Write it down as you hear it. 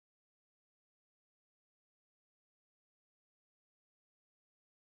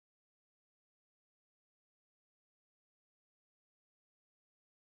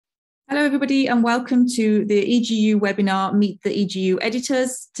Hello, everybody, and welcome to the EGU webinar, Meet the EGU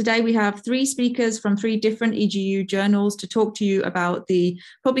Editors. Today, we have three speakers from three different EGU journals to talk to you about the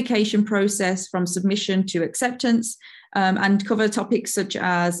publication process from submission to acceptance, and cover topics such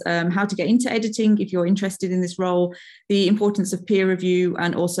as how to get into editing if you're interested in this role, the importance of peer review,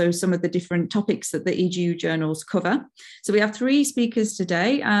 and also some of the different topics that the EGU journals cover. So we have three speakers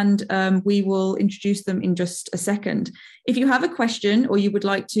today, and we will introduce them in just a second. If you have a question or you would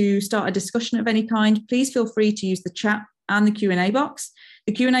like to start a discussion of any kind, please feel free to use the chat and the Q&A box.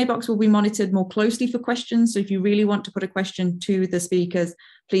 The Q&A box will be monitored more closely for questions. So if you really want to put a question to the speakers,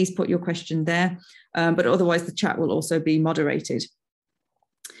 please put your question there. But otherwise, the chat will also be moderated.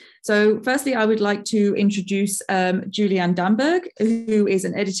 So firstly, I would like to introduce Juliane Dannberg, who is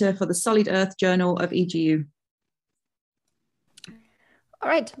an editor for the Solid Earth Journal of EGU. All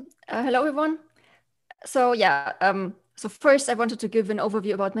right. Hello, everyone. So so first I wanted to give an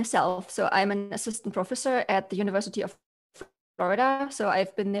overview about myself. So I'm an assistant professor at the University of Florida. So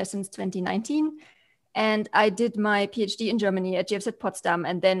I've been there since 2019. And I did my PhD in Germany at GFZ Potsdam.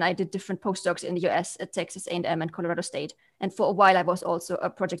 And then I did different postdocs in the US at Texas A&M and Colorado State. And for a while, I was also a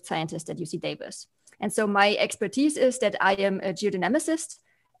project scientist at UC Davis. And so my expertise is that I am a geodynamicist.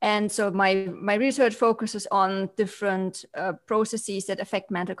 And so my research focuses on different processes that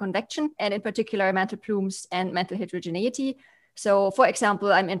affect mantle convection, and in particular, mantle plumes and mantle heterogeneity. So for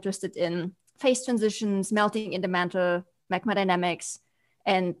example, I'm interested in phase transitions, melting in the mantle, magma dynamics,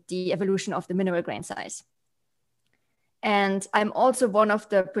 and the evolution of the mineral grain size. And I'm also one of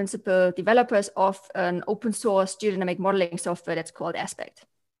the principal developers of an open source geodynamic modeling software that's called Aspect.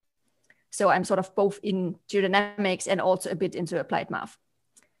 So I'm sort of both in geodynamics and also a bit into applied math.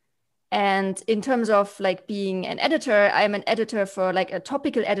 And in terms of like being an editor, I'm an editor for like a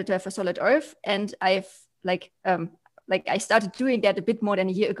topical editor for Solid Earth. And I've I started doing that a bit more than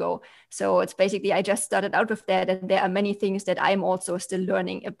a year ago. So it's basically, I just started out with that. And there are many things that I'm also still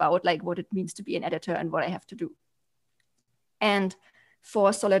learning about, like what it means to be an editor and what I have to do. And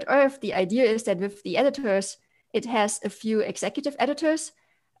for Solid Earth, the idea is that with the editors, it has a few executive editors,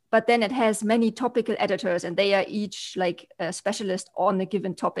 but then it has many topical editors, and they are each like a specialist on a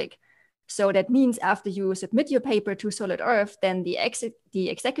given topic. So that means after you submit your paper to Solid Earth, then the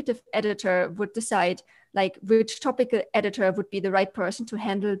executive editor would decide like which topical editor would be the right person to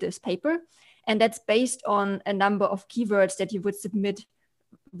handle this paper. And that's based on a number of keywords that you would submit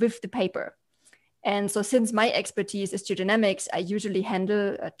with the paper. And so since my expertise is geodynamics, I usually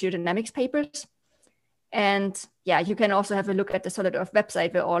handle geodynamics papers. And yeah, you can also have a look at the Solid Earth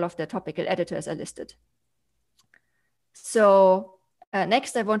website where all of the topical editors are listed. So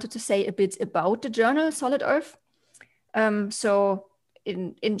next, I wanted to say a bit about the journal Solid Earth. So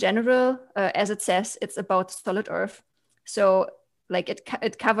in general, as it says, it's about solid Earth. So like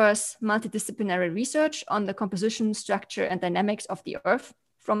it covers multidisciplinary research on the composition, structure, and dynamics of the Earth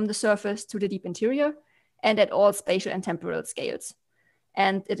from the surface to the deep interior, and at all spatial and temporal scales.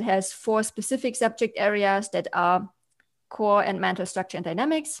 And it has 4 specific subject areas that are core and mantle structure and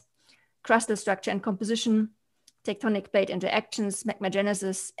dynamics, crustal structure and composition, tectonic plate interactions,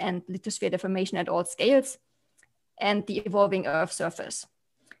 magmagenesis, and lithosphere deformation at all scales, and the evolving Earth surface.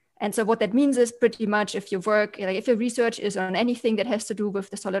 And so what that means is pretty much if your work, like if your research is on anything that has to do with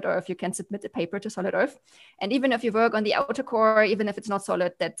the solid Earth, you can submit a paper to Solid Earth. And even if you work on the outer core, even if it's not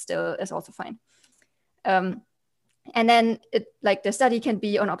solid, that still is also fine. And then the study can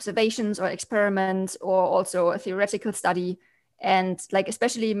be on observations or experiments or also a theoretical study. And like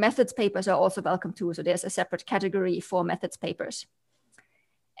especially methods papers are also welcome too. So there's a separate category for methods papers.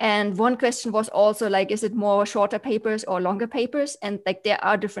 And one question was also like, is it more shorter papers or longer papers? And like there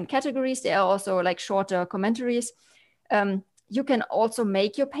are different categories. There are also like shorter commentaries. You can also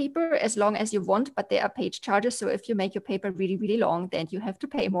make your paper as long as you want, but there are page charges. So if you make your paper really, really long, then you have to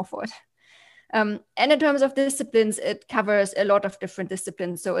pay more for it. And in terms of disciplines, it covers a lot of different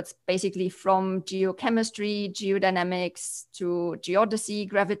disciplines. So it's basically from geochemistry, geodynamics to geodesy,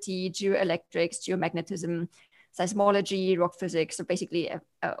 gravity, geoelectrics, geomagnetism, seismology, rock physics. So basically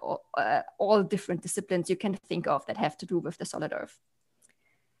all different disciplines you can think of that have to do with the solid Earth.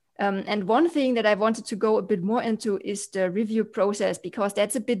 And one thing that I wanted to go a bit more into is the review process, because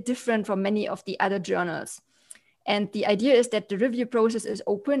that's a bit different from many of the other journals. And the idea is that the review process is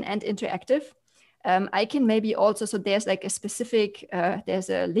open and interactive. I can maybe also, so there's like a specific, there's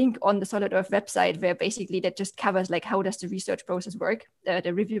a link on the Solid Earth website where basically that just covers like how does the research process work,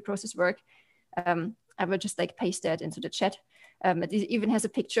 the review process work. I will just like paste that into the chat. It even has a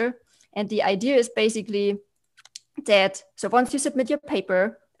picture. And the idea is basically that, so once you submit your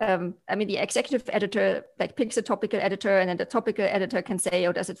paper, I mean, the executive editor like picks a topical editor, and then the topical editor can say,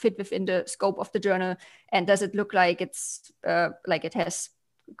 oh, does it fit within the scope of the journal? And does it look like it's like it has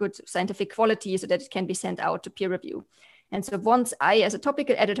good scientific quality so that it can be sent out to peer review? And so once I, as a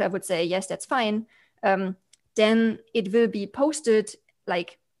topical editor, would say, yes, that's fine, then it will be posted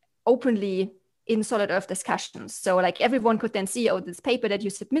like openly in Solid Earth discussions. So like everyone could then see, oh, this paper that you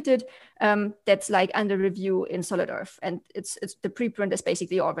submitted, that's like under review in Solid Earth. And it's the preprint is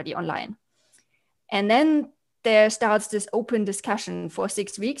basically already online. And then there starts this open discussion for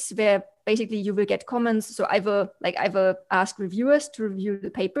 6 weeks where basically you will get comments. So I will ask reviewers to review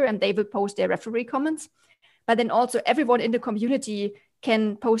the paper and they will post their referee comments. But then also everyone in the community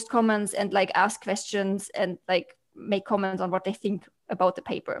can post comments and like ask questions and like make comments on what they think about the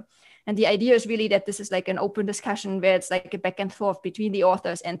paper. And the idea is really that this is like an open discussion where it's like a back and forth between the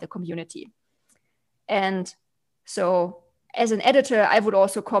authors and the community. And so as an editor, I would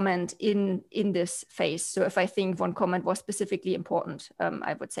also comment in this phase. So if I think one comment was specifically important,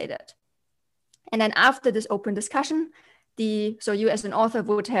 I would say that. And then after this open discussion, so you as an author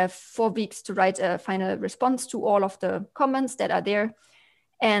would have 4 weeks to write a final response to all of the comments that are there.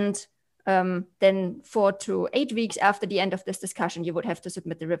 And then 4 to 8 weeks after the end of this discussion, you would have to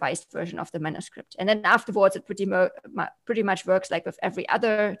submit the revised version of the manuscript. And then afterwards, it pretty much works like with every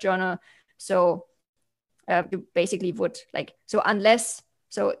other journal. So you basically would like, so unless,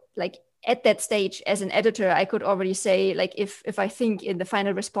 so like at that stage as an editor, I could already say like, if I think in the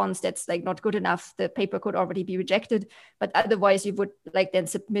final response that's like not good enough, the paper could already be rejected. But otherwise you would like then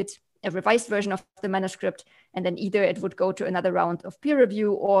submit a revised version of the manuscript, and then either it would go to another round of peer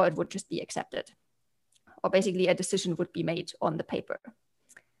review or it would just be accepted. Or basically a decision would be made on the paper.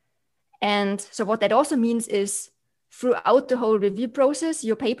 And so what that also means is throughout the whole review process,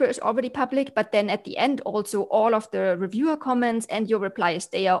 your paper is already public, but then at the end also all of the reviewer comments and your replies,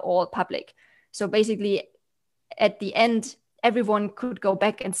 they are all public. So basically at the end, everyone could go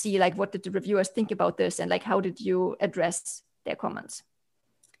back and see like, what did the reviewers think about this? And like, how did you address their comments?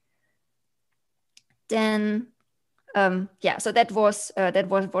 Then, yeah, so that was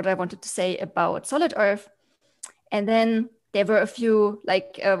what I wanted to say about Solid Earth. And then there were a few,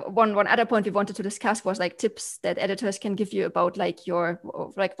 like one other point we wanted to discuss was like tips that editors can give you about like your,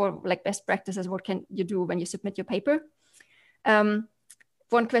 like best practices, what can you do when you submit your paper.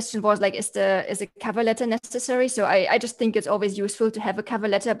 One question was like, is a cover letter necessary? So I just think it's always useful to have a cover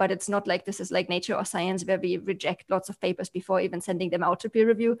letter, but it's not like this is like Nature or Science where we reject lots of papers before even sending them out to peer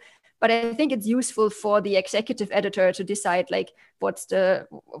review. But I think it's useful for the executive editor to decide like, what's the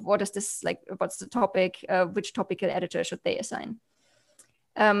topic, which topical editor should they assign?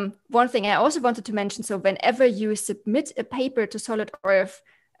 One thing I also wanted to mention, so whenever you submit a paper to Solid Earth,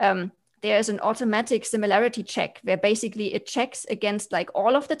 there's an automatic similarity check where basically it checks against like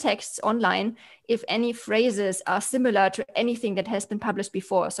all of the texts online if any phrases are similar to anything that has been published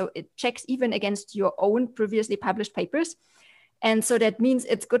before. So it checks even against your own previously published papers. And so that means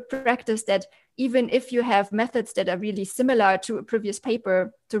it's good practice that even if you have methods that are really similar to a previous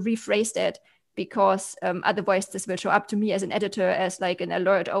paper, to rephrase that, because otherwise this will show up to me as an editor as like an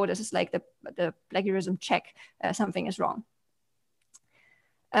alert, oh, this is like the plagiarism check, something is wrong.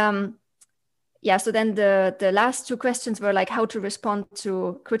 Yeah, so then the last 2 questions were like how to respond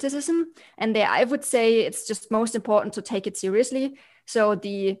to criticism. And there I would say it's just most important to take it seriously. So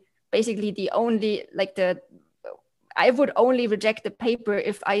I would only reject the paper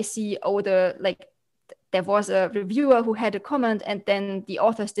if I see, oh, there was a reviewer who had a comment and then the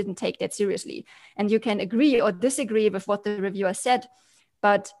authors didn't take that seriously. And you can agree or disagree with what the reviewer said.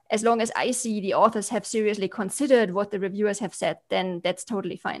 But as long as I see the authors have seriously considered what the reviewers have said, then that's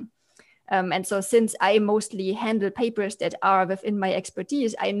totally fine. And so since I mostly handle papers that are within my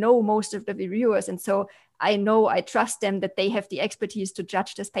expertise, I know most of the reviewers. And so I trust them that they have the expertise to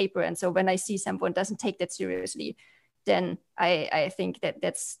judge this paper. And so when I see someone doesn't take that seriously, then I think that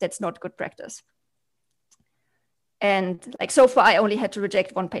that's not good practice. And like so far, I only had to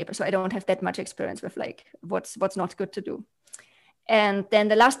reject 1 paper. So I don't have that much experience with like what's not good to do. And then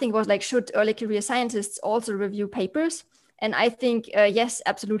the last thing was like, should early career scientists also review papers? And I think, yes,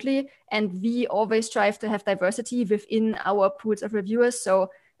 absolutely. And we always strive to have diversity within our pools of reviewers.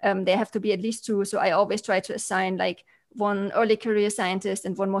 So there have to be at least 2. So I always try to assign like 1 early career scientist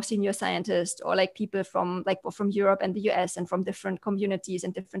and 1 more senior scientist, or like people from Europe and the US and from different communities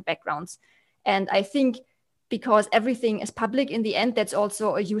and different backgrounds. And I think because everything is public in the end, that's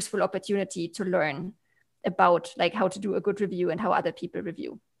also a useful opportunity to learn about like how to do a good review and how other people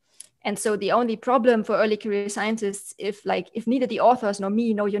review. And so the only problem for early career scientists, if neither the authors nor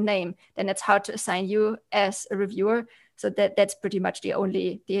me know your name, then it's hard to assign you as a reviewer. So that's pretty much the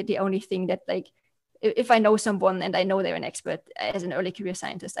only thing that, like, if I know someone and I know they're an expert as an early career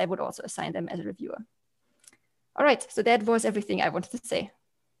scientist, I would also assign them as a reviewer. All right, so that was everything I wanted to say.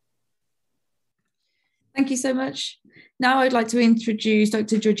 Thank you so much. Now I'd like to introduce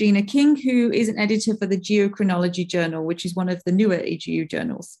Dr. Georgina King, who is an editor for the Geochronology journal, which is one of the newer EGU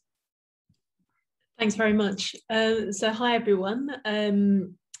journals. Thanks very much. So hi,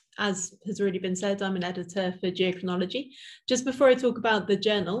 everyone. As has already been said, I'm an editor for Geochronology. Just before I talk about the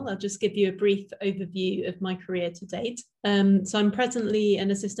journal, I'll just give you a brief overview of my career to date. So I'm presently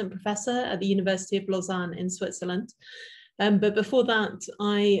an assistant professor at the University of Lausanne in Switzerland. But before that,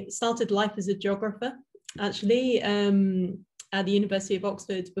 I started life as a geographer, actually, at the University of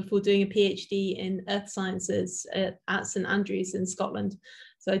Oxford before doing a PhD in earth sciences at St Andrews in Scotland.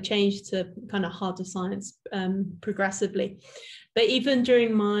 So I changed to kind of harder science progressively. But even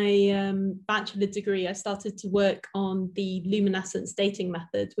during my bachelor degree, I started to work on the luminescence dating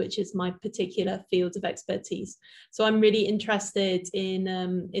method, which is my particular field of expertise. So I'm really interested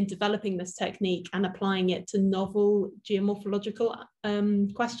in developing this technique and applying it to novel geomorphological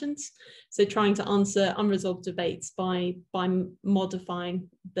questions. So trying to answer unresolved debates by modifying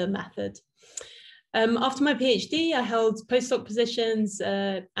the method. After my PhD, I held postdoc positions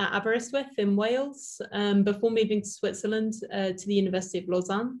at Aberystwyth in Wales before moving to Switzerland to the University of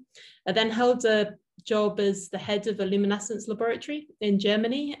Lausanne. I then held a job as the head of a luminescence laboratory in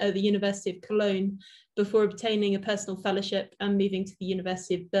Germany at the University of Cologne before obtaining a personal fellowship and moving to the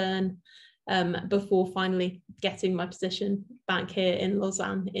University of Bern before finally getting my position back here in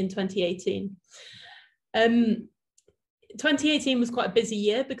Lausanne in 2018. 2018 was quite a busy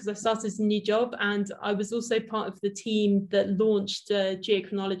year because I started a new job, and I was also part of the team that launched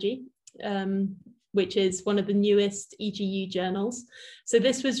Geochronology, which is one of the newest EGU journals. So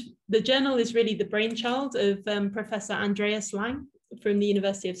the journal is really the brainchild of Professor Andreas Lang from the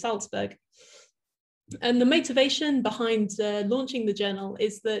University of Salzburg. And the motivation behind launching the journal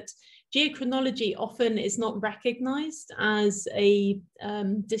is that geochronology often is not recognized as a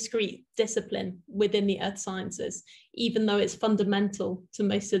discrete discipline within the earth sciences, even though it's fundamental to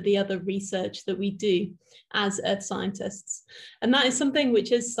most of the other research that we do as earth scientists. And that is something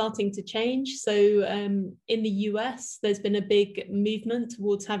which is starting to change. So in the US, there's been a big movement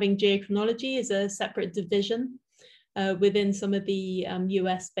towards having geochronology as a separate division within some of the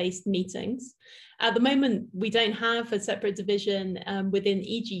US-based meetings. At the moment, we don't have a separate division within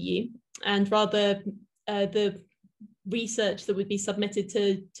EGU, and rather the research that would be submitted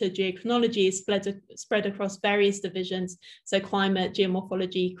to geochronology is spread across various divisions, so climate,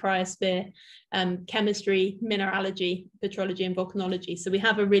 geomorphology, cryosphere, chemistry, mineralogy, petrology, and volcanology. So we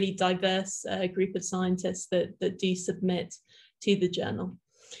have a really diverse group of scientists that do submit to the journal.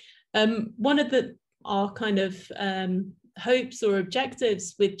 One of our kind of hopes or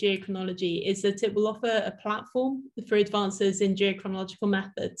objectives with geochronology is that it will offer a platform for advances in geochronological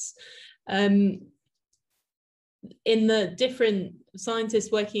methods. In the different scientists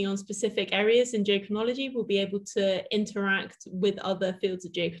working on specific areas in geochronology will be able to interact with other fields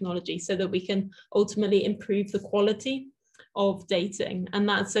of geochronology so that we can ultimately improve the quality of dating. And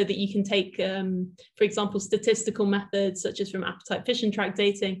that's so that you can take, for example, statistical methods such as from appetite fission tract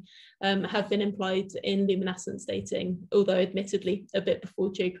dating have been employed in luminescence dating, although admittedly a bit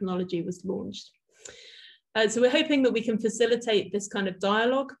before geochronology was launched. So we're hoping that we can facilitate this kind of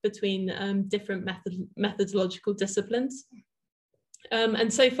dialogue between different methodological disciplines.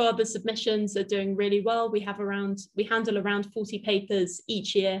 And so far the submissions are doing really well. We handle around 40 papers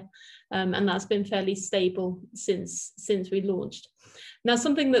each year, and that's been fairly stable since we launched. Now,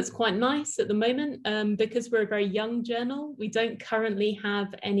 something that's quite nice at the moment, because we're a very young journal, we don't currently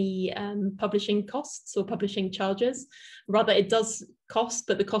have any publishing costs or publishing charges. Rather, it does cost,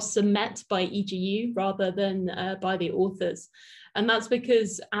 but the costs are met by EGU rather than by the authors. And that's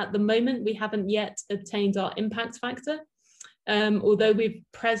because at the moment, we haven't yet obtained our impact factor. Although we've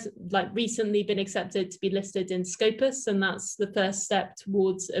recently been accepted to be listed in Scopus, and that's the first step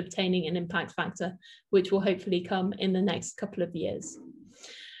towards obtaining an impact factor, which will hopefully come in the next couple of years.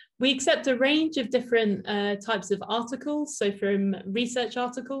 We accept a range of different types of articles. So from research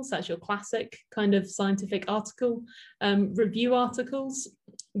articles, that's your classic kind of scientific article, review articles,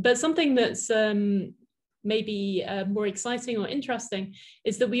 but something that's maybe more exciting or interesting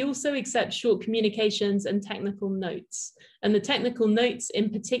is that we also accept short communications and technical notes. And the technical notes in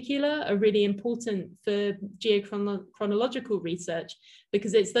particular are really important for geochronological research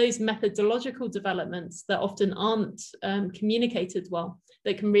because it's those methodological developments that often aren't communicated well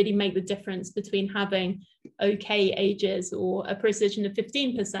that can really make the difference between having okay ages or a precision of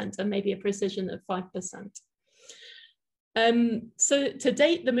 15% and maybe a precision of 5%. So to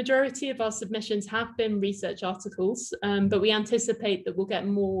date, the majority of our submissions have been research articles, but we anticipate that we'll get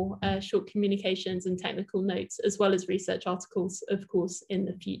more short communications and technical notes, as well as research articles, of course, in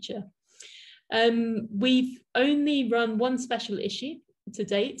the future. We've only run one special issue to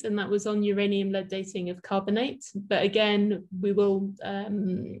date, and that was on uranium lead dating of carbonate. But again, we will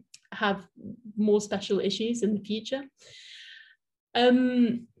have more special issues in the future.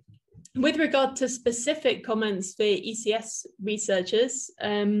 With regard to specific comments for ECS researchers,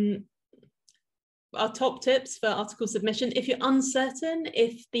 our top tips for article submission: if you're uncertain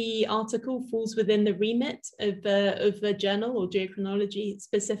if the article falls within the remit of the journal or Geochronology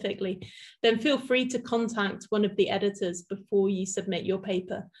specifically, then feel free to contact one of the editors before you submit your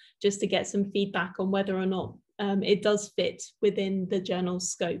paper, just to get some feedback on whether or not it does fit within the journal's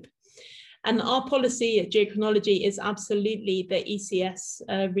scope. And our policy at Geochronology is absolutely that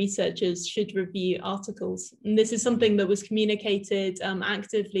ECS researchers should review articles. And this is something that was communicated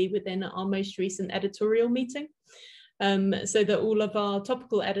actively within our most recent editorial meeting, so that all of our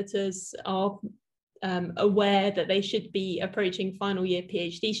topical editors are aware that they should be approaching final year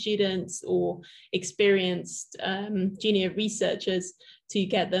PhD students or experienced junior researchers to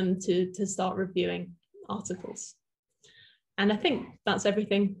get them to start reviewing articles. And I think that's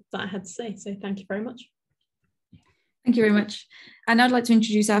everything that I had to say. So thank you very much. Thank you very much. And I'd like to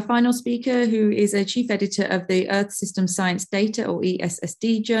introduce our final speaker, who is a chief editor of the Earth System Science Data, or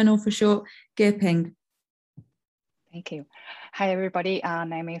ESSD journal for short, Ge Peng. Thank you. Hi, everybody. My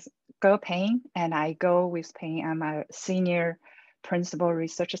name is Ge Peng, and I go with Peng. I'm a senior principal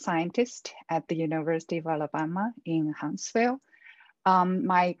research scientist at the University of Alabama in Huntsville.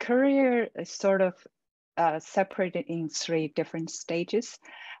 My career is sort of separated in 3 different stages.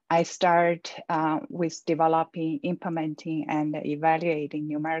 I start with developing, implementing, and evaluating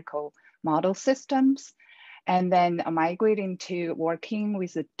numerical model systems, and then migrating to working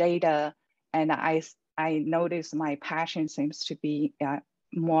with the data. And I notice my passion seems to be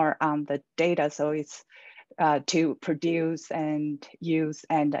more on the data. So it's to produce and use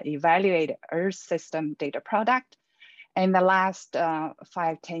and evaluate Earth system data product. In the last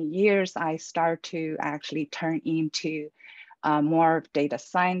 5-10 years, I start to actually turn into more data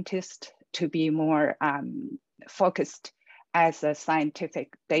scientist, to be more focused as a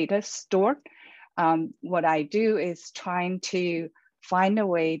scientific data store. What I do is trying to find a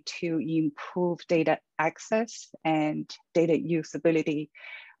way to improve data access and data usability,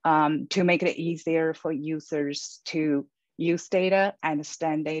 to make it easier for users to use data,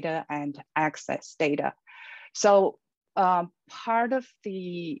 understand data, and access data. So part of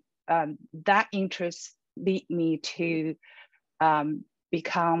the that interest lead me to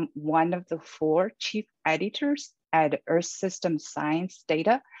become one of the 4 chief editors at Earth System Science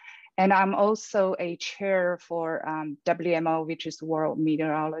Data. And I'm also a chair for WMO, which is World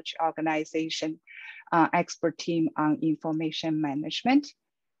Meteorology Organization, expert team on information management.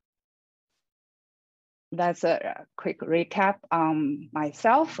 That's a quick recap on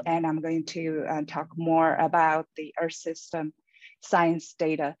myself, and I'm going to talk more about the Earth System Science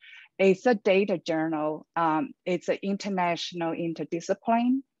Data. It's a data journal. It's an international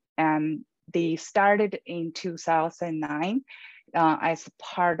interdiscipline, and they started in 2009 as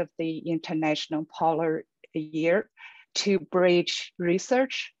part of the International Polar Year to bridge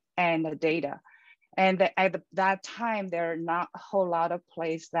research and data. And at that time, there are not a whole lot of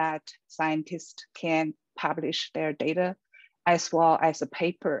places that scientists can publish their data as well as a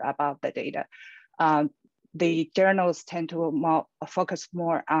paper about the data. The journals tend to focus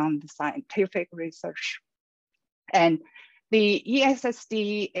more on the scientific research. And the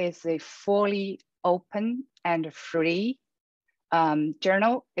ESSD is a fully open and free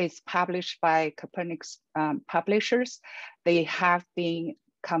journal. It's published by Copernicus publishers. They have been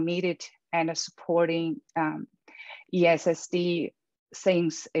committed and supporting ESSD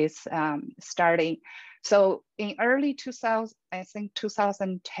since its starting. So in early 2000, I think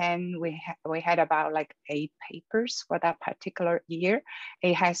 2010, we had about like 8 papers for that particular year.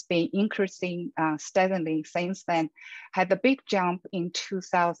 It has been increasing steadily since then. Had a big jump in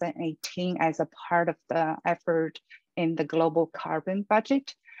 2018 as a part of the effort in the global carbon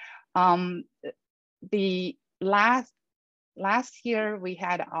budget. The last year we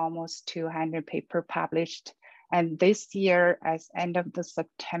had almost 200 papers published. And this year, as end of the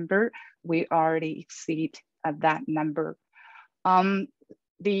September, we already exceed that number.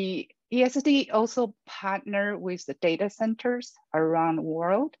 The ESSD also partner with the data centers around the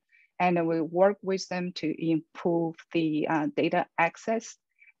world, and we work with them to improve the data access.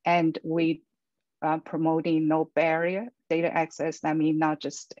 And we promoting no barrier data access. I mean, not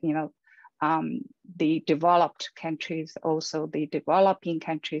just the developed countries, also the developing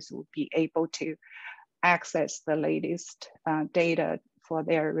countries, will be able to access the latest data for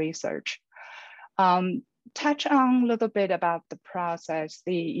their research. Touch on a little bit about the process.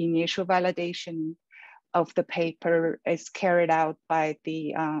 The initial validation of the paper is carried out by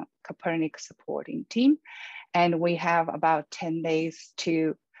the Copernicus supporting team. And we have about 10 days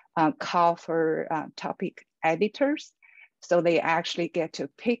to call for topic editors. So they actually get to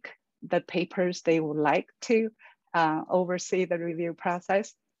pick the papers they would like to oversee the review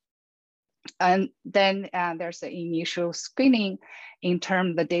process. And then there's the initial screening in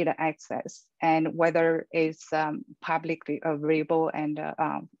terms of the data access and whether it's publicly available and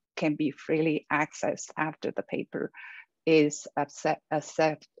can be freely accessed after the paper is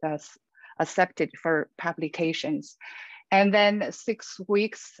accepted for publications. And then 6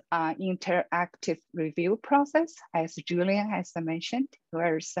 weeks interactive review process, as Julian has mentioned,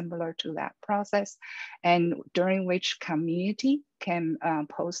 very similar to that process, and during which community can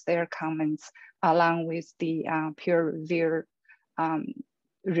post their comments along with the peer reviewer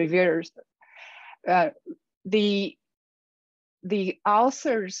reviewers. The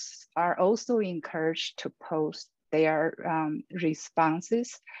authors are also encouraged to post their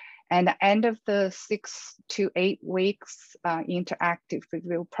responses. And at the end of the 6 to 8 weeks interactive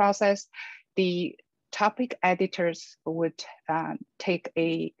review process, the topic editors would take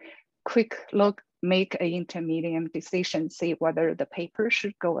a quick look, make an intermediate decision, see whether the paper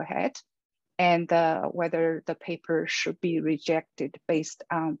should go ahead and whether the paper should be rejected based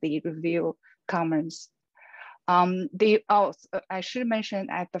on the review comments. I should mention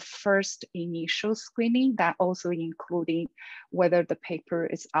at the first initial screening, that also including whether the paper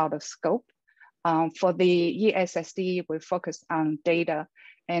is out of scope. For the ESSD, we focus on data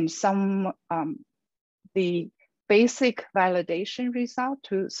and some the basic validation result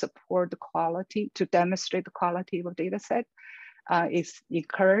to support the quality, to demonstrate the quality of a data set is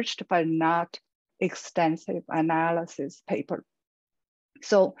encouraged, but not extensive analysis paper.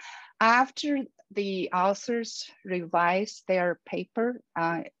 So after the authors revise their paper,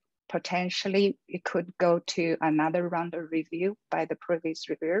 potentially it could go to another round of review by the previous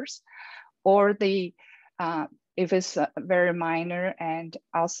reviewers, or the if it's very minor and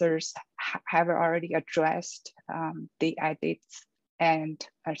authors have already addressed the edits and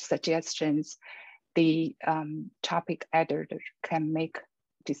suggestions, the topic editor can make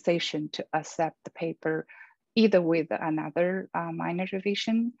decision to accept the paper either with another minor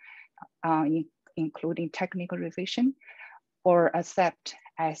revision, including technical revision, or accept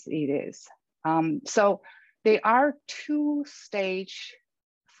as it is. So there are 2 stages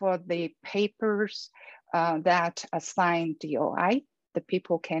for the papers that assign DOI. The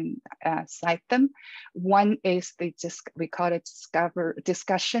people can cite them. One is we call it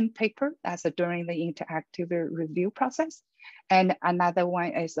discussion paper, that's during the interactive review process. And another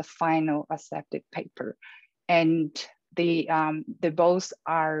one is the final accepted paper. And the both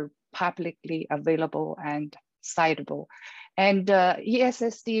are publicly available and citable. And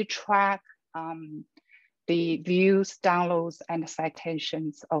ESSD track the views, downloads, and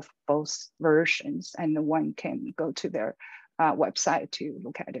citations of both versions, and one can go to their website to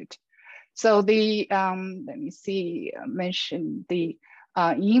look at it. So the, let me see, mention the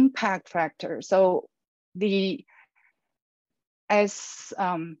impact factor. So as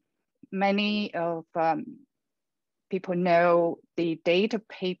many of people know, the data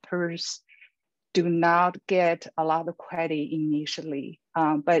papers do not get a lot of credit initially,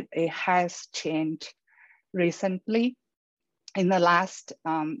 but it has changed recently. In the last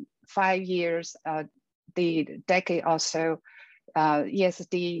 5 years, the decade or so,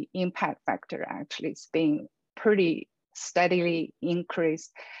 ESD impact factor actually is being pretty steadily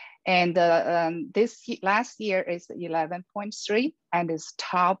increased. And this last year is 11.3 and is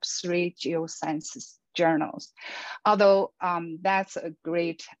top 3 geosciences journals. Although that's a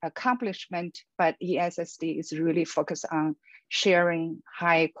great accomplishment, but ESSD is really focused on sharing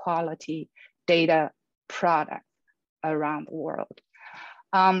high quality data product around the world.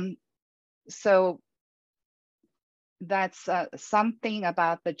 So that's something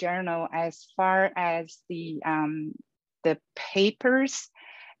about the journal as far as the papers.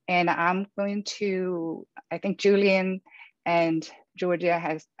 And I'm going to, I think Julian and Georgia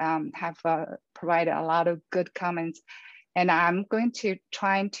have provided a lot of good comments. And I'm going to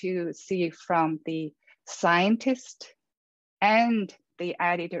try to see from the scientist and the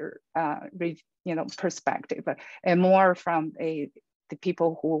editor perspective, and more from the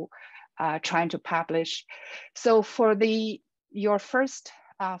people who are trying to publish. So for your first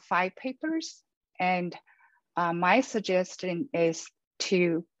 5 papers, and my suggestion is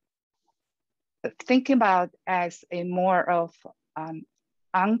to thinking about as a more of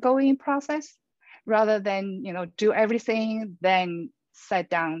ongoing process rather than, do everything, then sit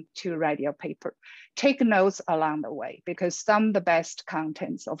down to write your paper. Take notes along the way, because some of the best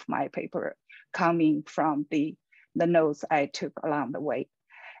contents of my paper coming from the notes I took along the way.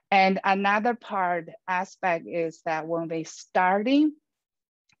 And another aspect is that when we starting,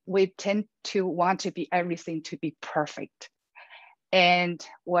 we tend to want to be everything to be perfect. And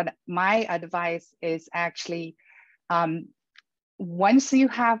what my advice is actually, once you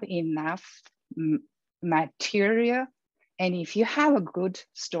have enough material, and if you have a good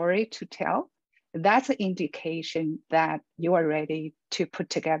story to tell, that's an indication that you are ready to put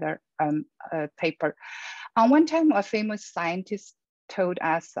together a paper. One time, a famous scientist told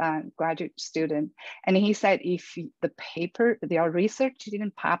us, a graduate student, and he said, if the paper, their research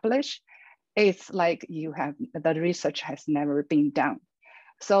didn't publish, it's like the research has never been done.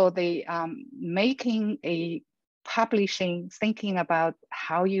 So the making a publishing, thinking about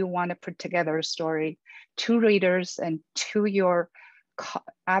how you want to put together a story to readers and to your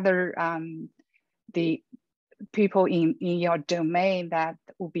other the people in your domain that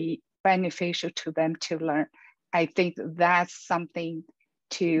will be beneficial to them to learn. I think that's something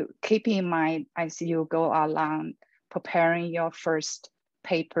to keep in mind as you go along preparing your first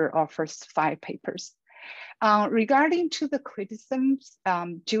paper or first 5 papers. Regarding to the criticisms,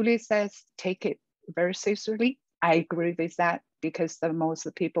 Julie says, take it very seriously. I agree with that, because most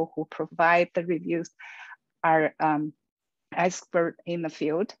of the people who provide the reviews are expert in the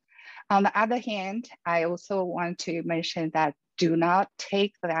field. On the other hand, I also want to mention that do not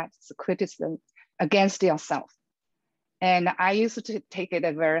take that criticism against yourself. And I used to take it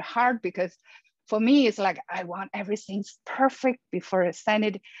very hard, because for me, it's like, I want everything perfect before I send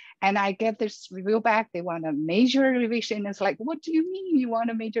it. And I get this review back, they want a major revision. It's like, what do you mean you want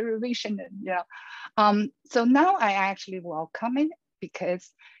a major revision? So now I actually welcome it, because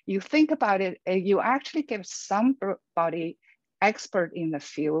you think about it, you actually give somebody expert in the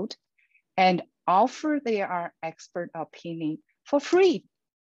field and offer their expert opinion for free.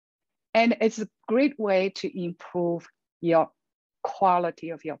 And it's a great way to improve your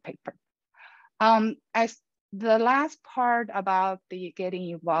quality of your paper. As the last part about the getting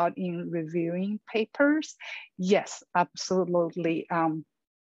involved in reviewing papers, yes, absolutely.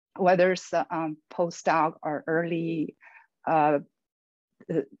 Whether it's a postdoc or early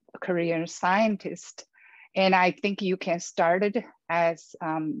career scientist. And I think you can start it as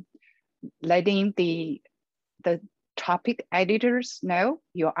letting the topic editors know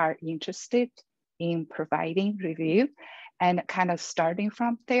you are interested in providing review, and kind of starting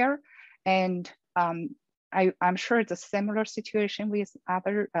from there. And I'm sure it's a similar situation with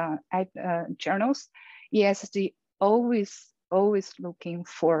other journals. ESSD always looking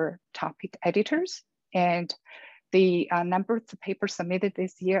for topic editors, and the number of papers submitted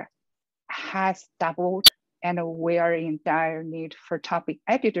this year has doubled, and we are in dire need for topic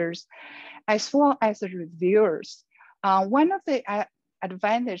editors, as well as reviewers. One of the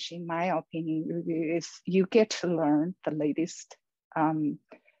advantage, in my opinion, review is you get to learn the latest,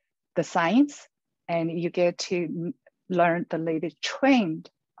 the science, and you get to learn the latest trend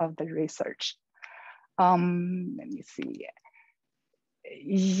of the research. Let me see.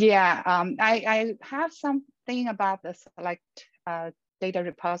 Yeah, I have something about the select data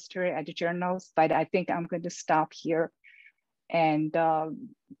repository at the journals, but I think I'm going to stop here, and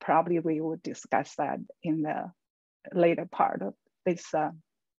probably we will discuss that in the later part of this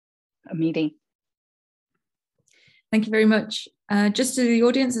meeting. Thank you very much. Just to the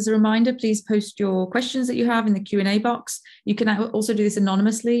audience, as a reminder, please post your questions that you have in the Q&A box. You can also do this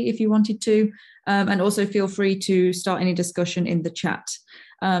anonymously if you wanted to, and also feel free to start any discussion in the chat.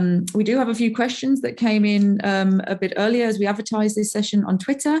 We do have a few questions that came in a bit earlier as we advertised this session on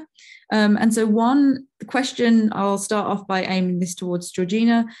Twitter. And so one question, I'll start off by aiming this towards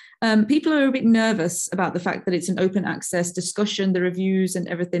Georgina. People are a bit nervous about the fact that it's an open access discussion, the reviews and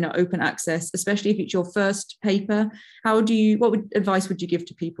everything are open access, especially if it's your first paper. What advice would you give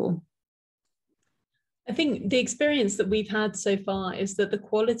to people? I think the experience that we've had so far is that the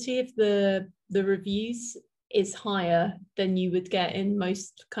quality of the reviews is higher than you would get in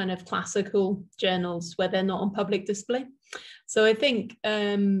most kind of classical journals where they're not on public display. So I think,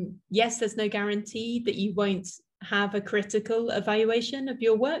 yes, there's no guarantee that you won't have a critical evaluation of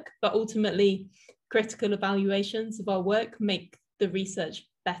your work, but ultimately critical evaluations of our work make the research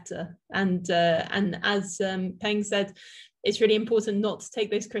better. And as Peng said, it's really important not to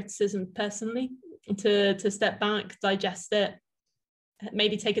take those criticisms personally, to step back, digest it,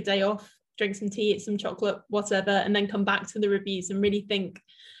 maybe take a day off, drink some tea, eat some chocolate, whatever, and then come back to the reviews and really think,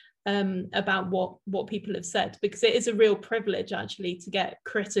 about what people have said, because it is a real privilege actually to get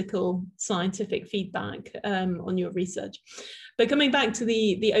critical scientific feedback on your research. But coming back to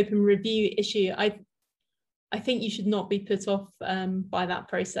the open review issue, I think you should not be put off by that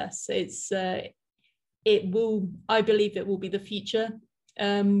process. I believe it will be the future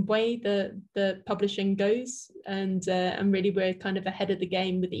way the publishing goes, and really we're kind of ahead of the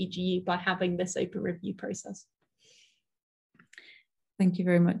game with EGU by having this open review process. Thank you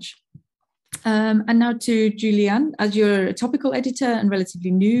very much. And now to Juliane, as you're a topical editor and relatively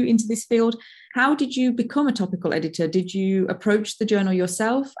new into this field, how did you become a topical editor? Did you approach the journal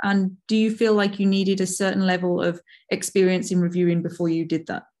yourself? And do you feel like you needed a certain level of experience in reviewing before you did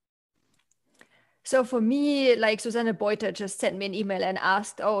that? So for me, like Susanne Beuter just sent me an email and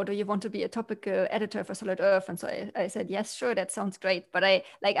asked, oh, do you want to be a topical editor for Solid Earth? And so I said, yes, sure, that sounds great. But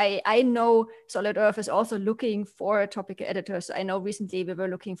I know Solid Earth is also looking for a topical editor. So I know recently we were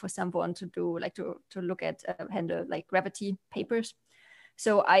looking for someone to do to look at handle like gravity papers.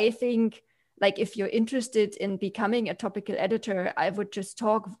 So I think like if you're interested in becoming a topical editor, I would just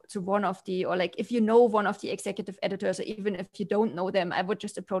talk to one of the, or like if you know one of the executive editors, or even if you don't know them, I would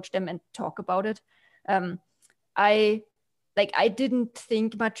just approach them and talk about it. I didn't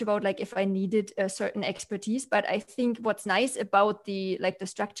think much about like if I needed a certain expertise, but I think what's nice about the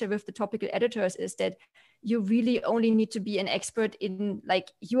structure with the topical editors is that you really only need to be an expert in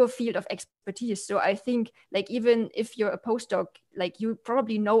like your field of expertise. So I think like even if you're a postdoc, like you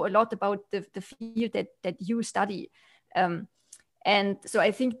probably know a lot about the field that you study. And so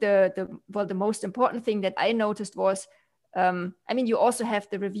I think the most important thing that I noticed was, I mean, you also have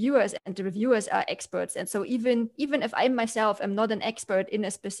the reviewers, and the reviewers are experts. And so even if I myself am not an expert in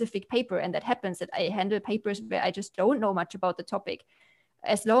a specific paper, and that happens that I handle papers where I just don't know much about the topic,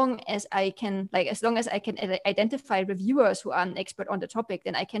 as long as I can identify reviewers who are an expert on the topic,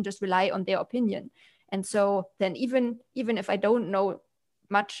 then I can just rely on their opinion. And so then even if I don't know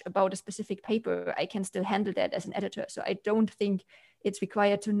much about a specific paper, I can still handle that as an editor. So I don't think it's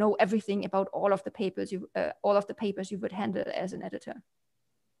required to know everything about all of the papers you would handle as an editor.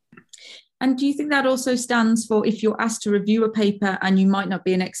 And do you think that also stands for if you're asked to review a paper and you might not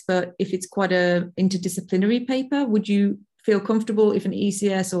be an expert, if it's quite an interdisciplinary paper, would you feel comfortable if an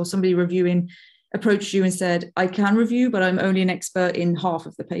ECS or somebody reviewing approached you and said, I can review, but I'm only an expert in half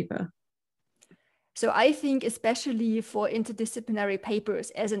of the paper? So I think especially for interdisciplinary papers,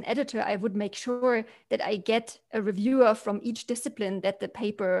 as an editor, I would make sure that I get a reviewer from each discipline that the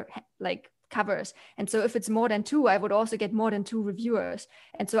paper like covers. And so if it's more than two, I would also get more than two reviewers.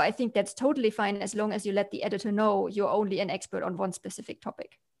 And so I think that's totally fine as long as you let the editor know you're only an expert on one specific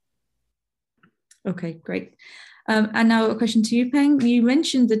topic. Okay, great. And now a question to you, Peng. You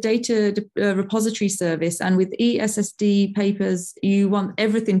mentioned the data repository service, and with ESSD papers, you want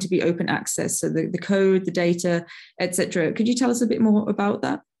everything to be open access, so the code, the data, etc. Could you tell us a bit more about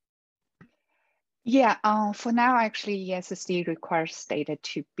that? Yeah, for now, actually, ESSD requires data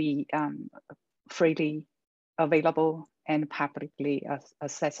to be freely available and publicly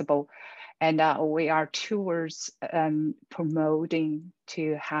accessible. And we are towards promoting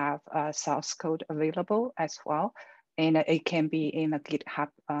to have source code available as well. And it can be in a GitHub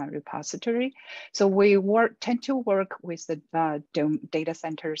repository. So we tend to work with the data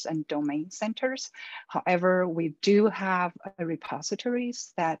centers and domain centers. However, we do have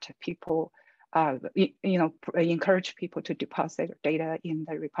repositories that people encourage people to deposit data in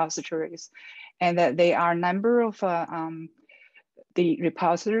the repositories. And that there are a number of the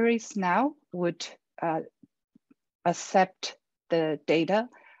repositories now would accept the data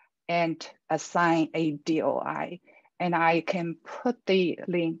and assign a DOI. And I can put the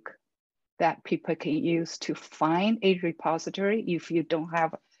link that people can use to find a repository if you don't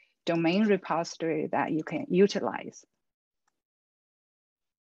have a domain repository that you can utilize.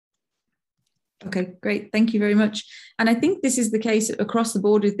 Okay, great. Thank you very much. And I think this is the case across the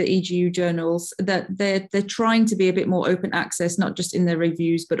board with the EGU journals, that they're trying to be a bit more open access, not just in their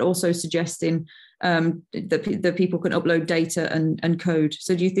reviews, but also suggesting that people can upload data and code.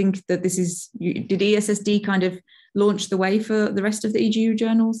 So do you think that this is, did ESSD kind of launch the way for the rest of the EGU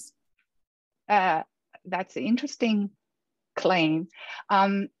journals? That's an interesting claim.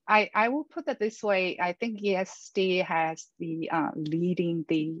 I will put it this way. I think ESSD has the leading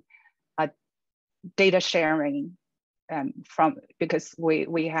the data sharing because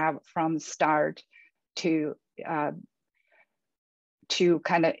we have from start to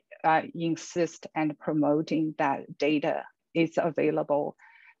kind of insist and promoting that data is available.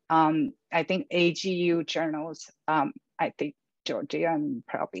 I think EGU journals, I think Georgina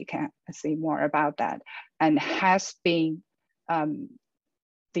probably can say more about that, and has been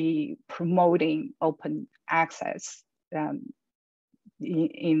the promoting open access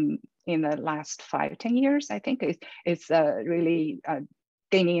in the last 5-10 years. I think it's really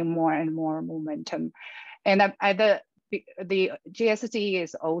gaining more and more momentum. And the GSD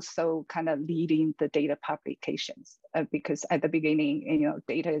is also kind of leading the data publications because at the beginning,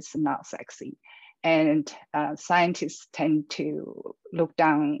 data is not sexy. And scientists tend to look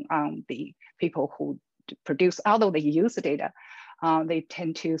down on the people who produce, although they use the data, they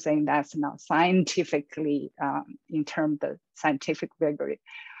tend to say that's not scientifically, in terms of scientific rigor.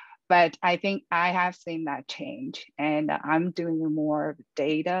 But I think I have seen that change, and I'm doing more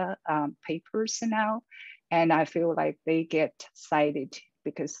data papers now, and I feel like they get cited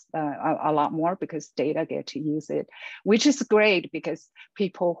because a lot more because data get to use it, which is great because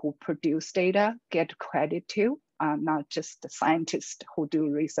people who produce data get credit too, not just the scientists who do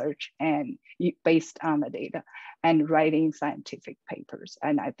research and based on the data and writing scientific papers.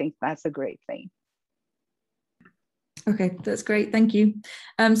 And I think that's a great thing. Okay, that's great. Thank you.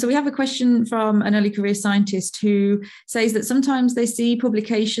 So we have a question from an early career scientist who says that sometimes they see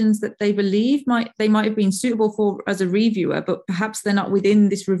publications that they believe they might have been suitable for as a reviewer, but perhaps they're not within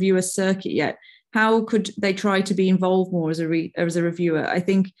this reviewer circuit yet. How could they try to be involved more as a reviewer? I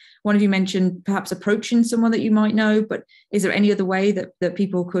think one of you mentioned perhaps approaching someone that you might know, but is there any other way that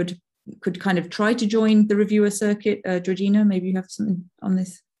people could kind of try to join the reviewer circuit? Georgina, maybe you have something on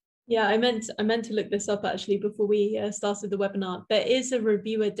this. Yeah, I meant to look this up actually before we started the webinar. There is a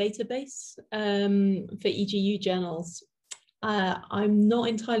reviewer database for EGU journals. I'm not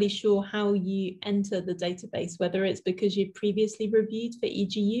entirely sure how you enter the database, whether it's because you've previously reviewed for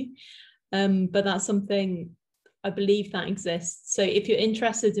EGU, but that's something I believe that exists. So if you're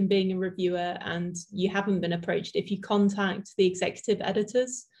interested in being a reviewer and you haven't been approached, if you contact the executive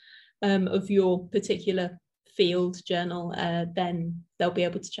editors of your particular field journal, then they'll be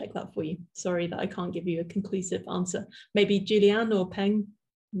able to check that for you. Sorry that I can't give you a conclusive answer. Maybe Juliane or Peng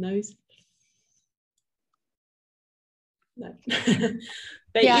knows. No.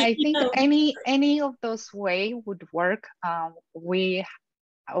 But yeah, I think any of those way would work. We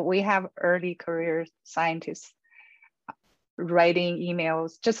have early career scientists writing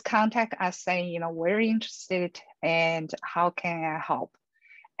emails, just contact us saying, we're interested and how can I help?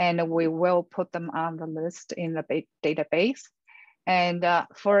 And we will put them on the list in the database. And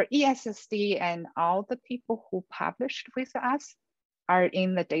for ESSD and all the people who published with us are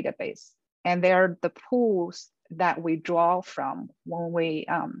in the database. And they're the pools that we draw from when we,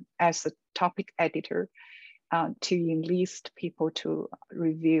 as a topic editor, to enlist people to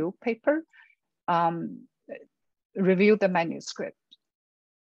review paper, review the manuscript.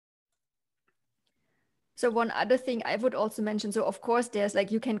 So one other thing I would also mention, so of course there's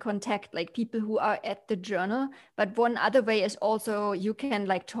you can contact people who are at the journal, but one other way is also you can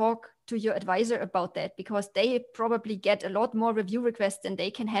talk to your advisor about that, because they probably get a lot more review requests than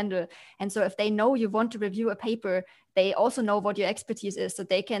they can handle. And so if they know you want to review a paper, they also know what your expertise is. So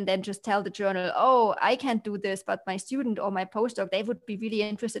they can then just tell the journal, oh, I can't do this, but my student or my postdoc, they would be really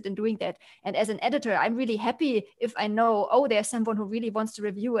interested in doing that. And as an editor, I'm really happy if I know, oh, there's someone who really wants to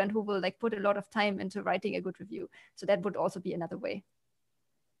review and who will put a lot of time into writing a good review. So that would also be another way.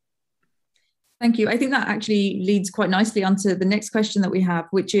 Thank you. I think that actually leads quite nicely onto the next question that we have,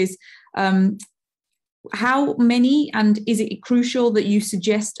 which is how many, and is it crucial that you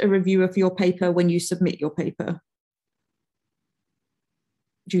suggest a reviewer for your paper when you submit your paper?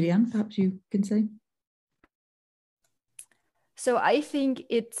 Juliane, perhaps you can say. So I think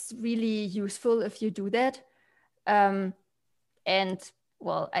it's really useful if you do that. And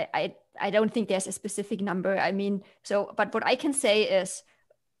well, I don't think there's a specific number. I mean, but what I can say is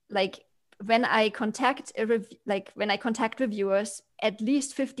when I contact reviewers, at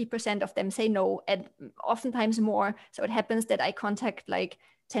least 50% of them say no, and oftentimes more. So it happens that I contact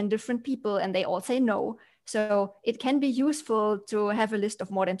 10 different people and they all say no. So it can be useful to have a list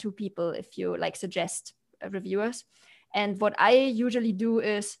of more than 2 people if you suggest reviewers. And what I usually do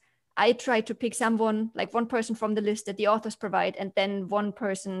is I try to pick someone, one person from the list that the authors provide, and then one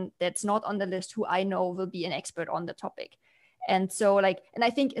person that's not on the list who I know will be an expert on the topic. And so and I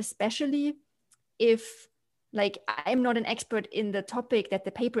think especially if I'm not an expert in the topic that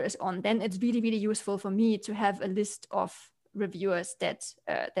the paper is on, then it's really, really useful for me to have a list of reviewers that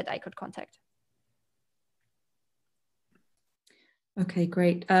I could contact. Okay,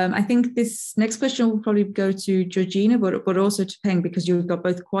 great. I think this next question will probably go to Georgina, but also to Peng, because you've got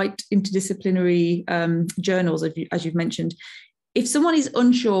both quite interdisciplinary journals, as you've mentioned. if someone is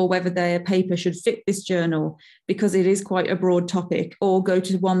unsure whether their paper should fit this journal because it is quite a broad topic, or go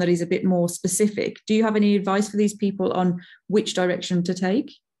to one that is a bit more specific, do you have any advice for these people on which direction to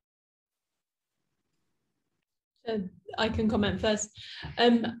take? I can comment first.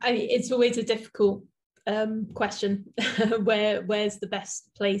 It's always a difficult question. Where's the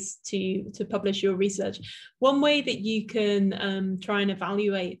best place to publish your research? One way that you can try and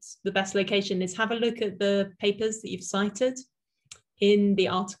evaluate the best location is have a look at the papers that you've cited in the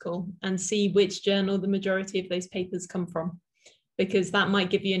article and see which journal the majority of those papers come from, because that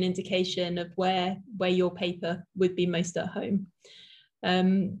might give you an indication of where your paper would be most at home.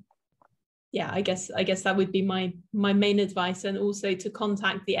 Yeah, I guess that would be my main advice, and also to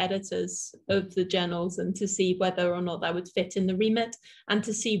contact the editors of the journals and to see whether or not that would fit in the remit, and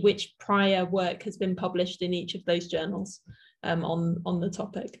to see which prior work has been published in each of those journals on the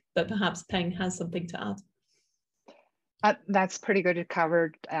topic. But perhaps Peng has something to add. That's pretty good. It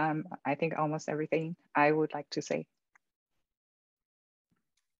covered, I think, almost everything I would like to say.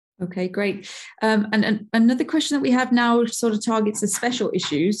 Okay, great. And another question that we have now sort of targets the special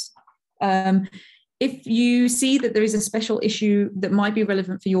issues. If you see that there is a special issue that might be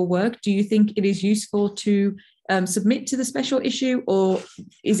relevant for your work, do you think it is useful to submit to the special issue, or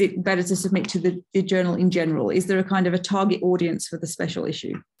is it better to submit to the journal in general? Is there a kind of a target audience for the special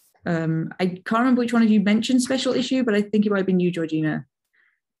issue? I can't remember which one of you mentioned special issue, but I think it might have been you, Georgina.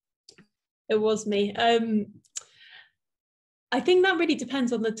 It was me. I think that really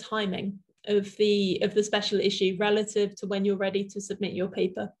depends on the timing of the special issue relative to when you're ready to submit your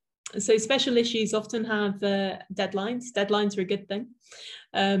paper. So special issues often have deadlines. Deadlines are a good thing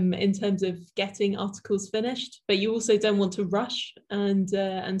in terms of getting articles finished, but you also don't want to rush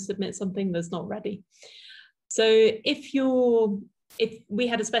and submit something that's not ready. So if we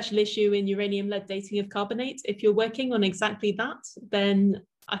had a special issue in uranium-lead dating of carbonate, if you're working on exactly that, then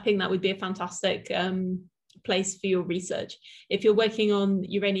I think that would be a fantastic place for your research. If you're working on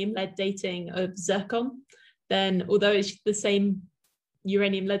uranium-lead dating of zircon, then although it's the same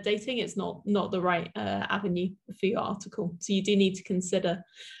uranium-lead dating, it's not the right avenue for your article. So you do need to consider.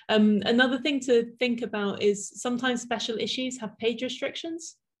 Another thing to think about is sometimes special issues have page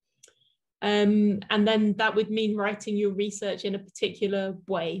restrictions. And then that would mean writing your research in a particular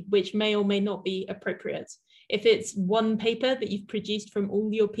way, which may or may not be appropriate. If it's one paper that you've produced from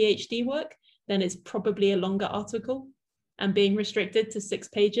all your PhD work, then it's probably a longer article, and being restricted to 6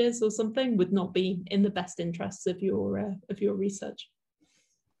 pages or something would not be in the best interests of your research.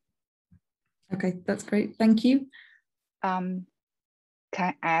 Okay, that's great. Thank you. Can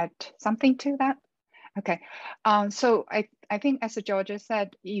I add something to that? Okay. So I think, as Georgia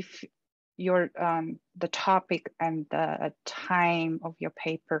said, if your the topic and the time of your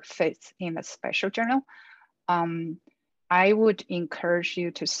paper fits in a special journal, I would encourage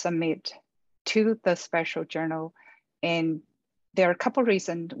you to submit to the special journal. And there are a couple of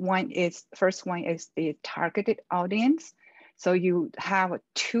reasons. First one is the targeted audience. So you have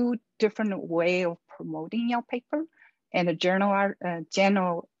 2 different ways of promoting your paper, and on the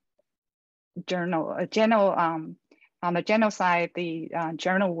general side, the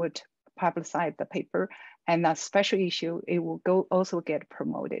journal would publicize the paper, and a special issue, it will also get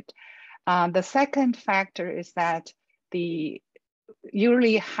promoted. The second factor is that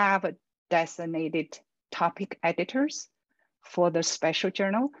usually have a designated topic editors for the special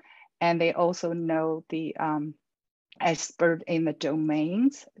journal, and they also know the expert in the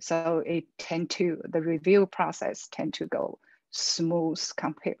domains. So the review process tend to go more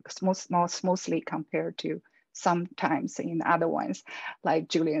smoothly compared to sometimes in other ones. Like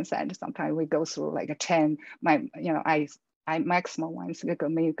Julian said, sometimes we go through like 10, I maximum ones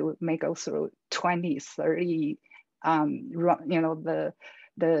may go through 20, 30,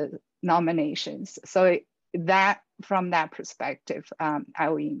 the nominations. So that, from that perspective, I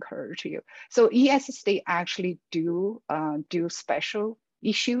will encourage you. So ESSD actually do special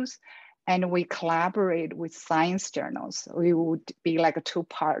issues, and we collaborate with science journals. We would be like a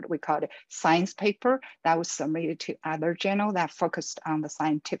 2-part, we call it science paper that was submitted to other journal that focused on the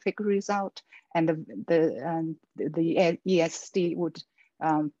scientific result, and the ESSD would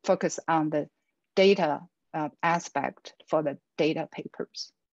focus on the data aspect for the data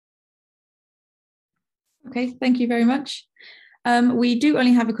papers. Okay, thank you very much. We do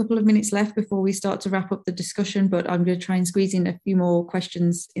only have a couple of minutes left before we start to wrap up the discussion, but I'm going to try and squeeze in a few more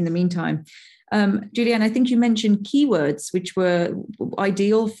questions in the meantime. Juliane, I think you mentioned keywords, which were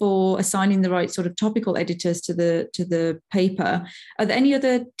ideal for assigning the right sort of topical editors to the paper. Are there any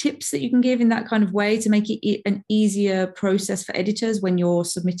other tips that you can give in that kind of way to make it an easier process for editors when you're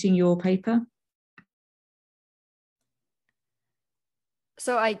submitting your paper?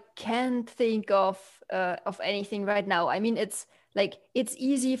 So I can't think of anything right now. I mean, it's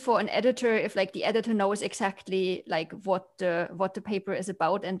easy for an editor if like the editor knows exactly like what the paper is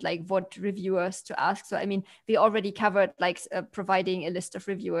about and like what reviewers to ask. So I mean, we already covered like providing a list of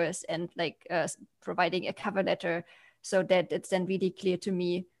reviewers and like providing a cover letter, so that it's then really clear to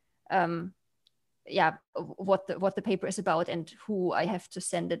me yeah, what the paper is about and who I have to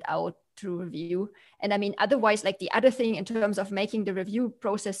send it out to review. And I mean, otherwise, like the other thing in terms of making the review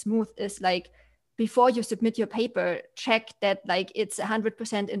process smooth is like, before you submit your paper, check that like it's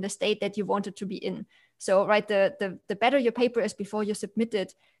 100% in the state that you want it to be in. So right, the better your paper is before you submit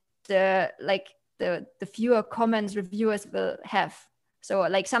it, the fewer comments reviewers will have. So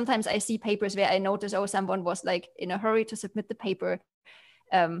like sometimes I see papers where I notice, oh, someone was like in a hurry to submit the paper.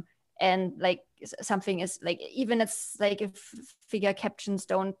 And like something is like, even it's like if figure captions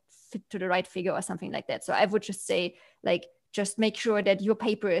don't fit to the right figure or something like that. So I would just say like, just make sure that your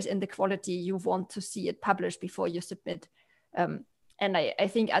paper is in the quality you want to see it published before you submit. And I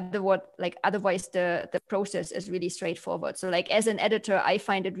think otherwise the process is really straightforward. So like as an editor, I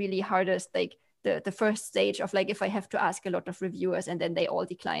find it really hardest, like the first stage of like, if I have to ask a lot of reviewers and then they all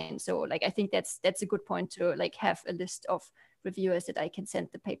decline. So like, I think that's a good point to like have a list of reviewers that I can send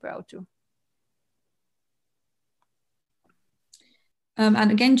the paper out to.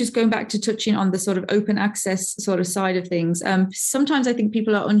 And again, just going back to touching on the sort of open access sort of side of things, sometimes I think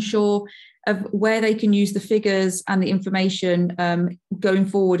people are unsure of where they can use the figures and the information going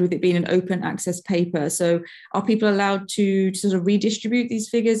forward with it being an open access paper. So are people allowed to sort of redistribute these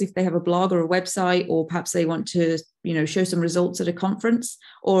figures if they have a blog or a website, or perhaps they want to, you know, show some results at a conference,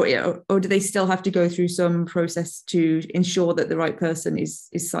 or do they still have to go through some process to ensure that the right person is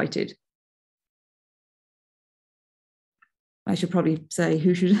cited? I should probably say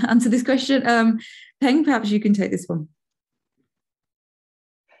who should answer this question. Peng, perhaps you can take this one.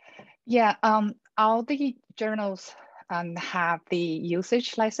 Yeah, all the journals have the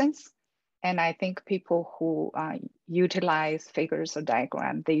usage license. And I think people who utilize figures or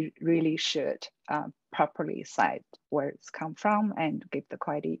diagram, they really should properly cite where it's come from and give the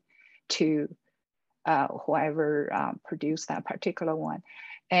credit to whoever produced that particular one.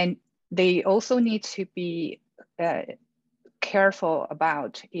 And they also need to be careful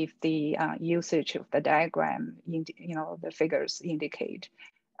about if the usage of the diagram, you know, the figures indicate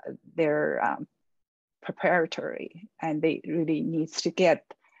they're proprietary, and they really needs to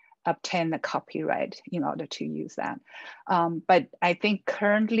obtain the copyright in order to use that. But I think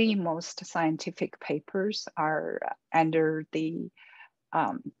currently most scientific papers are under the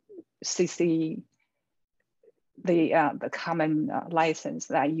CC, the common license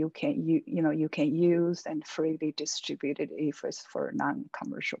that you can use and freely distribute it if it's for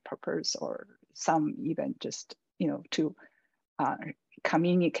non-commercial purpose, or some even just to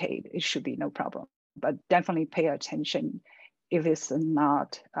communicate. It should be no problem, but definitely pay attention if it's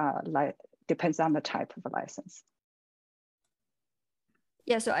not depends on the type of a license.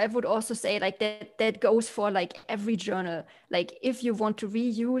 Yeah, so I would also say like that goes for like every journal. Like if you want to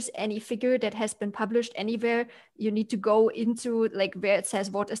reuse any figure that has been published anywhere, you need to go into like where it says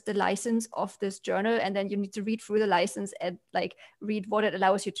what is the license of this journal, and then you need to read through the license and like read what it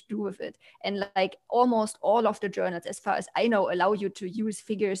allows you to do with it. And like almost all of the journals, as far as I know, allow you to use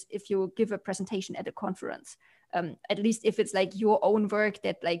figures if you give a presentation at a conference. At least if it's like your own work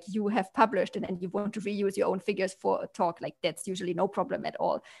that like you have published and then you want to reuse your own figures for a talk, like that's usually no problem at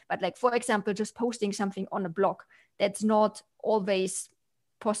all. But like, for example, just posting something on a blog, that's not always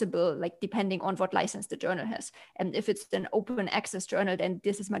possible, like depending on what license the journal has. And if it's an open access journal, then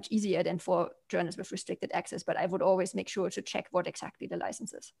this is much easier than for journals with restricted access. But I would always make sure to check what exactly the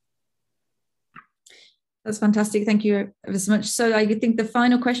license is. That's fantastic. Thank you ever so much. So I think the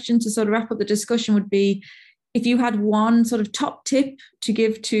final question to sort of wrap up the discussion would be, if you had one sort of top tip to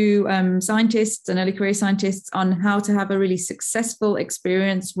give to scientists and early career scientists on how to have a really successful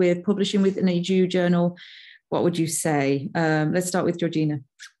experience with publishing with an EGU journal, what would you say? Let's start with Georgina.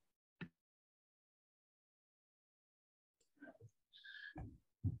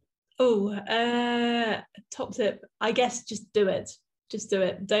 Top tip, I guess just do it. Just do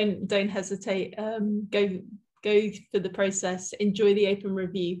it. Don't hesitate. Go through the process. Enjoy the open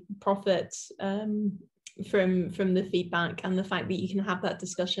review. Profit from the feedback and the fact that you can have that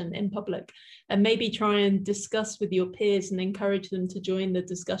discussion in public, and maybe try and discuss with your peers and encourage them to join the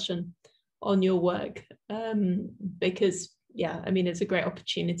discussion on your work, because yeah, I mean, it's a great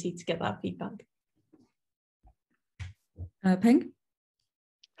opportunity to get that feedback. Peng?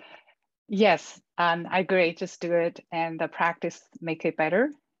 Yes, I agree. Just do it, and the practice make it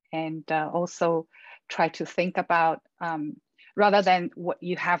better. And also try to think about rather than what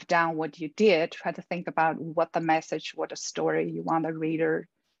you have done, what you did, try to think about what the message, what the story you want the reader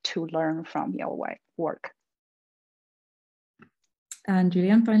to learn from your work. And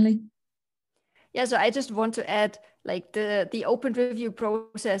Juliane, finally. Yeah, so I just want to add, like the open review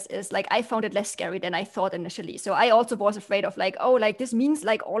process is like, I found it less scary than I thought initially. So I also was afraid of like, oh, like this means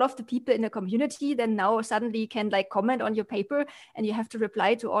like all of the people in the community then now suddenly can like comment on your paper and you have to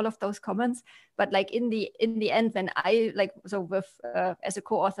reply to all of those comments. But like in the end, when I like, so with as a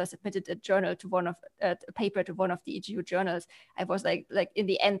co-author submitted a journal to one of a paper to one of the EGU journals, I was like in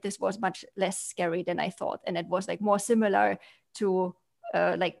the end, this was much less scary than I thought. And it was like more similar to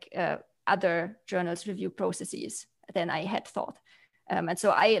other journals review processes than I had thought. And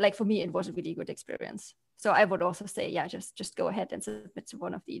so for me, it was a really good experience. So I would also say, yeah, just go ahead and submit to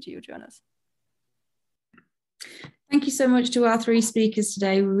one of the EGU journals. Thank you so much to our three speakers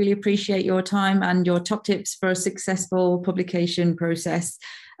today. We really appreciate your time and your top tips for a successful publication process.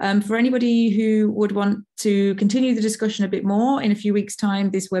 For anybody who would want to continue the discussion a bit more, in a few weeks'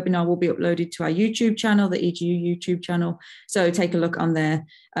 time, this webinar will be uploaded to our YouTube channel, the EGU YouTube channel. So take a look on there.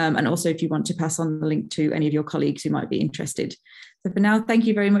 And also if you want to pass on the link to any of your colleagues who might be interested. So for now, thank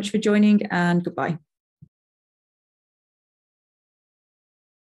you very much for joining and goodbye.